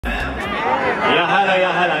Ya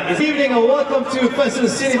hala. Good evening and welcome to Festival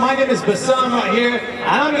City. My name is Bassem right here,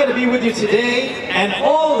 and I'm going to be with you today and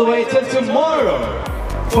all the way till tomorrow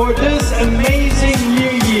for this amazing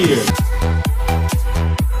new year.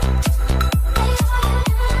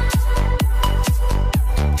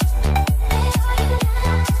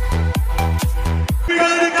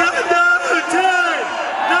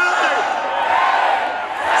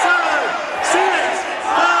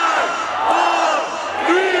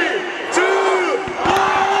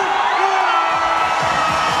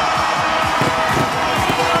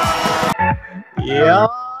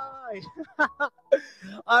 ياي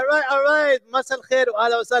alright مساء الخير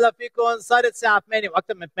واهلا وسهلا فيكم. صارت الساعة 8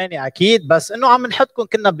 واكثر من 8 اكيد، بس انه عم نحطكم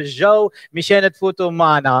كنا بالجو مشان تفوتوا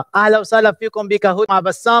معنا. اهلا وسهلا فيكم بكهوت مع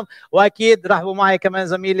بسام، واكيد رحبوا معي كمان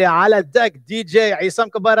زميلي على الدك دي جي عصام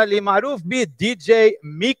كبارة اللي معروف بالدي جي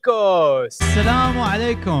ميكوس. السلام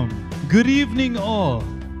عليكم. Good evening all.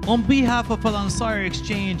 On behalf of Al Ansari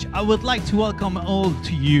Exchange, I would like to welcome all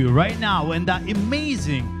to you right now in that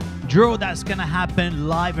amazing draw that's gonna happen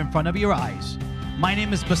live in front of your eyes. My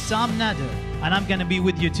name is Bassem Nader and I'm gonna be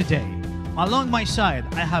with you today. Along my side,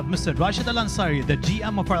 I have Mr. Rashid Al Ansari, the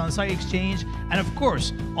GM of Al Ansari Exchange, and of course,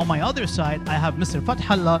 on my other side, I have Mr.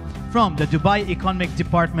 Fathallah from the Dubai Economic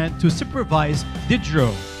Department to supervise the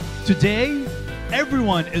draw. Today,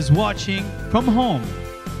 everyone is watching from home,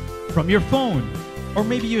 from your phone, or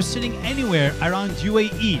maybe you're sitting anywhere around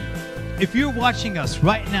UAE. If you're watching us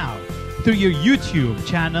right now through your YouTube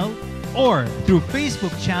channel or through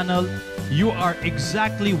Facebook channel, you are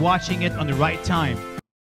exactly watching it on the right time.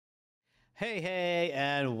 Hey,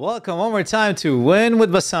 and welcome one more time to Win with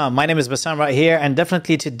Bassem. My name is Bassem right here, and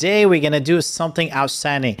definitely today we're gonna do something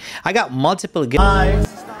outstanding. I got multiple guys.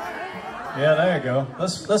 Yeah, there you go.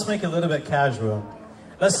 Let's make it a little bit casual.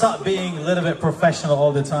 Let's stop being a little bit professional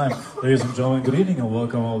all the time. Ladies and gentlemen, good evening and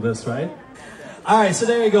welcome all this, right? All right, so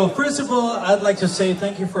there you go. First of all, I'd like to say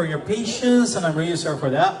thank you for your patience, and I'm really sorry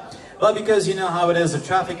for that. But because you know how it is, the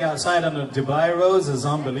traffic outside on the Dubai roads is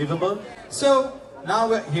unbelievable. So now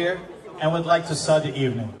we're here, and we'd like to start the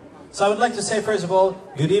evening. So I would like to say, first of all,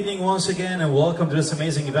 good evening once again, and welcome to this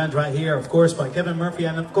amazing event right here, of course, by Kevin Murphy,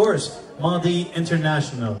 and of course, Madi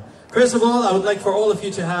International. First of all, I would like for all of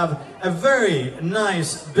you to have a very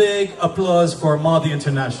nice, big applause for Madi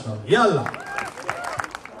International. Yalla!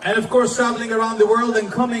 And of course, traveling around the world and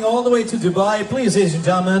coming all the way to Dubai, please, ladies and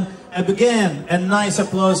gentlemen, and again, a nice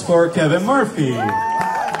applause for Kevin Murphy. 57,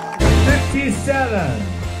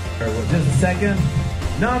 just a second,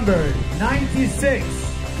 number 96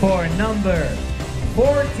 for number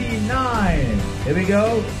 49. Here we go,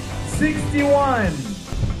 61,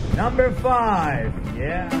 number 5,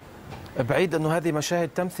 yeah. بعيد انه هذه مشاهد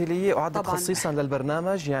تمثيليه اعدت خصيصا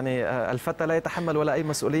للبرنامج، يعني الفتى لا يتحمل ولا اي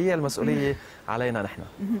مسؤوليه، المسؤوليه علينا نحن.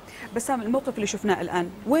 بسام، الموقف اللي شفناه الان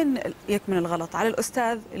وين يكمن الغلط؟ على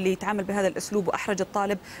الاستاذ اللي يتعامل بهذا الاسلوب واحرج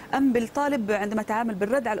الطالب، ام بالطالب عندما تعامل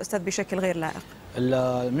بالرد على الاستاذ بشكل غير لائق؟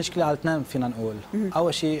 المشكله على الاثنين فينا نقول.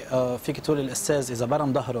 اول شيء فيك تقول الاستاذ اذا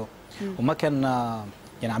برم ظهره وما كان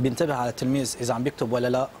يعني عم بينتبه على التلميذ اذا عم بيكتب ولا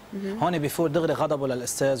لا، هون بيفوت دغري غضبه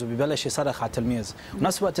للاستاذ وبيبلش يصرخ على التلميذ.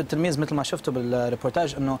 ونفس الوقت التلميذ مثل ما شفتوا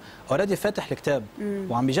بالريبورتاج انه اوريدي فاتح الكتاب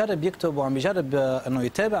وعم بيجرب يكتب وعم بيجرب انه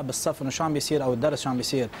يتابع بالصف انه شو عم بيصير او الدرس شو عم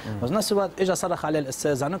بيصير، بس بنفس الوقت اجى صرخ عليه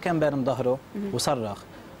الاستاذ لانه كان بارم ظهره وصرخ.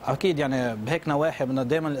 اكيد يعني بهيك نواحي بدنا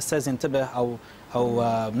دائما الاستاذ ينتبه او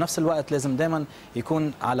بنفس الوقت لازم دائما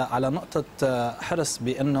يكون على نقطه حرص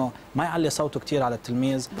بانه ما يعلي صوته كثير على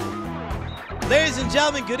التلميذ. Ladies and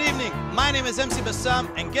gentlemen, good evening. My name is MC Bassem,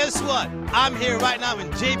 and guess what? I'm here right now in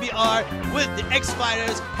JBR with the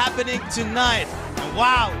X-Fighters happening tonight. And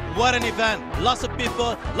wow, what an event. Lots of people,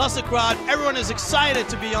 lots of crowd. Everyone is excited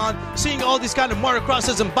to be on, seeing all these kind of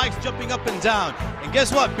motocrosses and bikes jumping up and down. And guess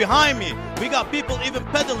what? Behind me, we got people even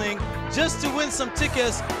pedaling just to win some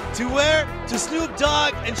tickets to where? To Snoop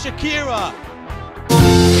Dogg and Shakira.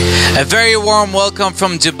 A very warm welcome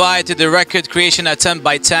from Dubai to the record creation attempt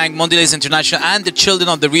by Tang, Mondelez International and the children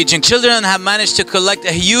of the region. Children have managed to collect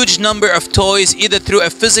a huge number of toys either through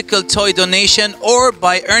a physical toy donation or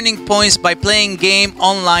by earning points by playing game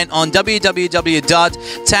online on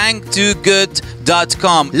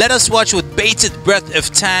www.tangdogood.com. Let us watch with bated breath if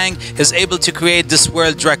Tang is able to create this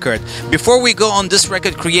world record. Before we go on this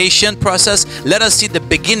record creation process, let us see the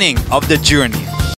beginning of the journey.